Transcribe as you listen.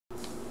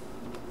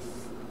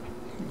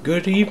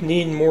Good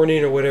evening,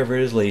 morning, or whatever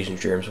it is, ladies and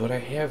germs. What I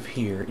have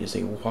here is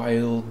a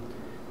wild,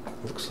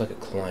 looks like a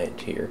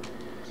client here.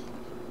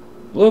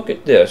 Look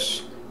at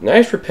this.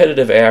 Nice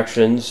repetitive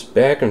actions,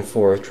 back and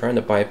forth, trying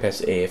to bypass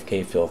the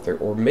AFK filter,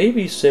 or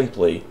maybe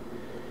simply,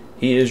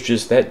 he is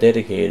just that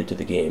dedicated to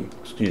the game.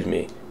 Excuse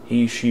me.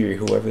 He, she, or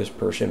whoever this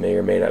person may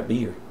or may not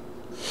be.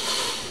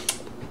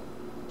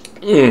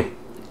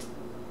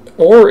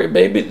 Or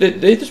maybe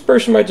this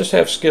person might just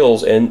have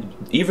skills, and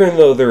even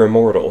though they're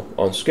immortal,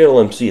 on Skill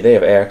MC they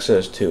have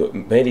access to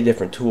many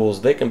different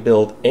tools. They can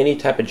build any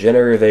type of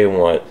generator they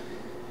want.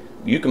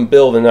 You can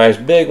build a nice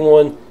big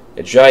one,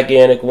 a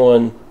gigantic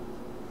one.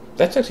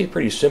 That's actually a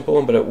pretty simple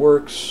one, but it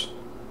works.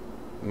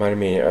 Might have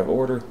made it out of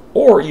order.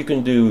 Or you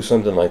can do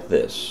something like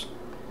this.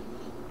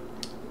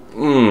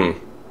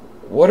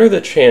 What are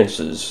the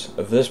chances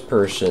of this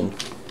person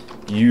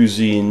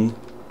using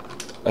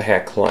a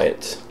hack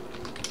client?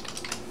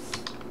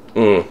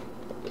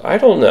 I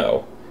don't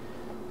know.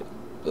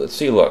 Let's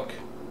see, look.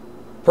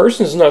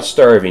 Person's not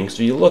starving,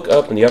 so you look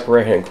up in the upper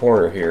right hand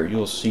corner here,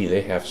 you'll see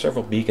they have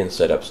several beacons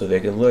set up so they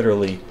can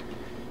literally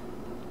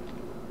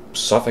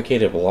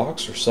suffocate in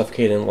blocks or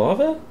suffocate in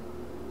lava?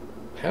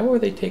 How are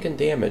they taking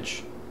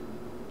damage?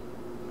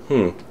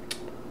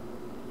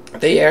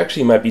 They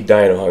actually might be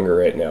dying of hunger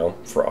right now,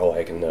 for all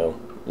I can know.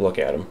 Look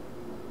at them.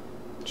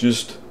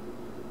 Just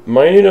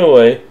mining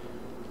away.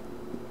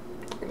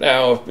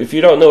 Now, if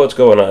you don't know what's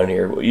going on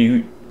here,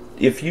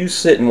 if you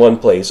sit in one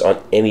place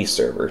on any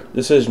server,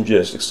 this isn't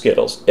just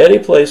Skittles, any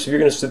place, if you're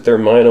going to sit there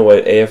and mine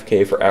away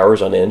AFK for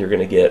hours on end, you're going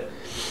to get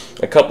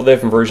a couple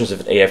different versions of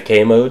an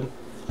AFK mode.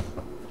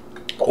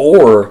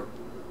 Or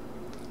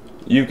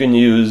you can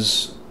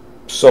use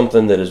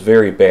something that is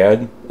very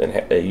bad and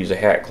use a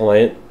hack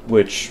client,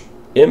 which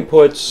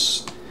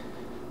inputs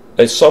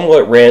a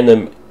somewhat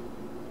random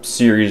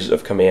series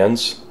of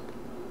commands.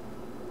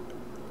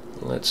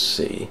 Let's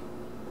see.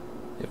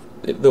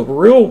 The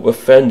real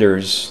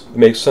offenders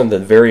make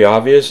something very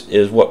obvious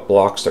is what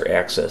blocks they're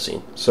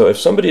accessing. So if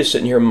somebody is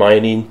sitting here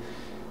mining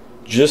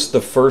just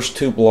the first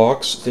two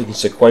blocks in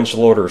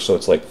sequential order, so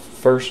it's like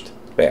first,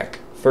 back,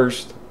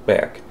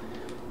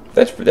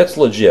 that's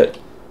legit.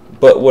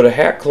 But what a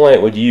hack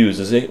client would use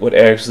is it would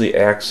actually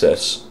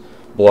access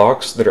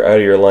blocks that are out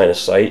of your line of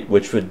sight,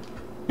 which would,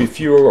 if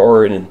you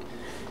are in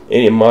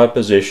any mod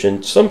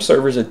position, some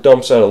servers it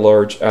dumps out a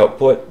large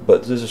output,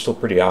 but this is still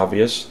pretty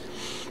obvious.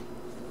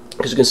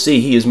 As you can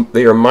see,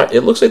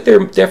 it looks like they're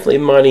definitely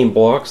mining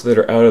blocks that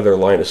are out of their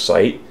line of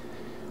sight,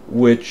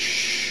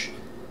 which,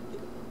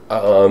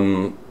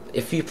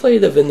 if you play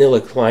the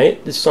vanilla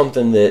client, is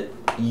something that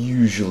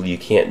usually you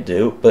can't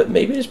do, but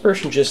maybe this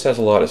person just has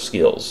a lot of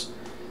skills.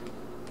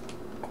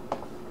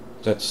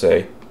 Let's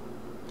say,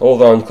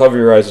 hold on, cover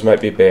your eyes, this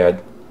might be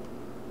bad.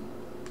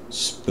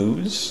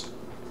 Spoos?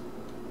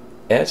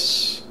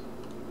 S-P-O-O.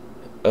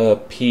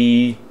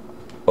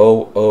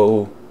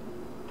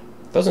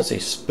 Doesn't say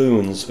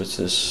spoons, but it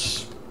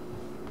says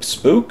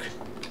spook?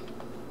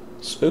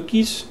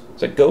 Spookies?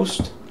 It's a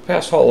ghost?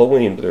 Past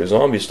Halloween, but there's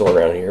zombies still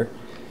around here.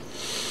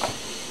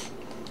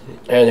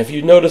 And if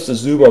you notice the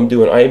zoom I'm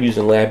doing, I am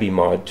using Labby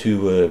mod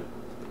to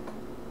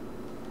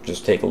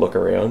just take a look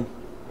around.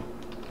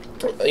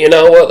 You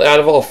know what, out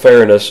of all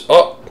fairness,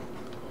 oh,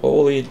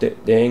 holy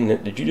dang,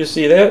 did you just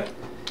see that?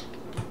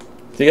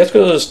 See, that's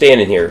because I was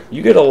standing here.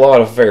 You get a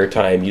lot of fair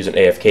time using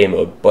AFK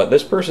mode, but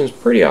this person's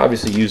pretty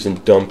obviously using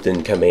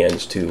dumped-in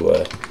commands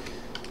to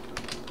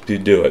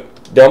do it.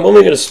 Now I'm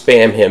only going to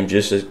spam him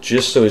just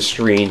so his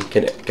screen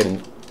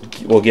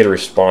will get a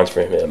response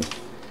from him.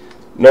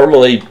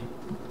 Normally,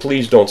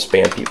 please don't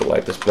spam people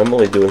like this, but I'm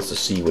only doing this to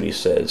see what he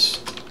says.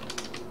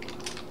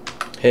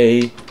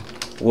 Hey,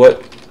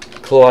 what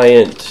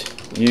client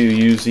you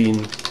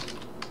using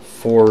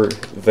for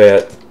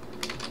that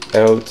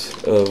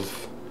out of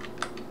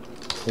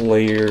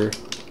player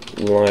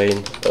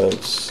line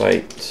of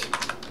sight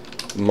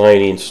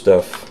mining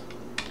stuff?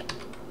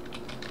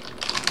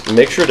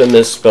 Make sure to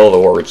misspell the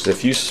words.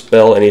 If you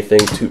spell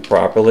anything too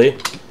properly,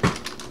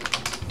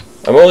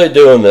 I'm only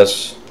doing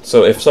this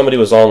so if somebody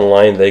was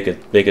online they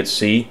could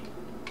see.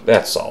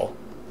 That's all.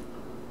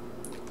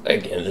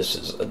 Again, this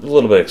is a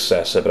little bit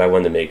excessive, but I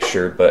wanted to make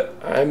sure. But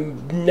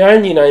I'm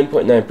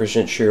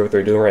 99.9% sure what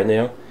they're doing right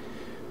now,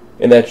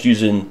 and that's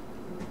using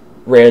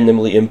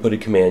randomly inputted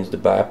commands to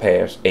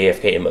bypass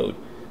AFK mode.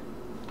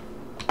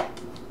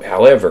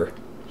 However,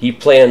 he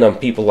planned on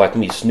people like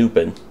me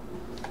snooping,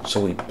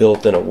 so he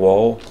built in a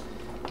wall.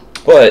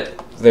 But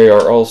they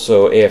are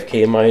also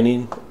AFK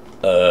mining,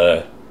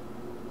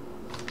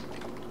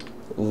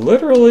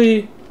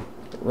 literally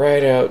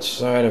right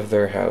outside of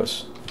their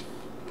house.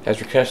 Has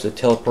requested to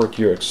teleport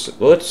to your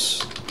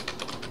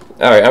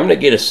Alright, I'm gonna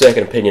get a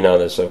second opinion on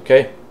this,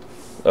 okay?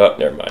 Oh,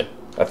 never mind.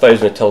 I thought he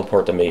was gonna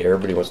teleport to me.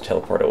 Everybody wants to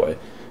teleport away.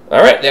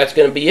 Alright, that's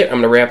going to be it. I'm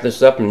going to wrap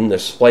this up and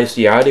splice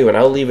the audio, and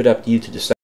I'll leave it up to you to decide.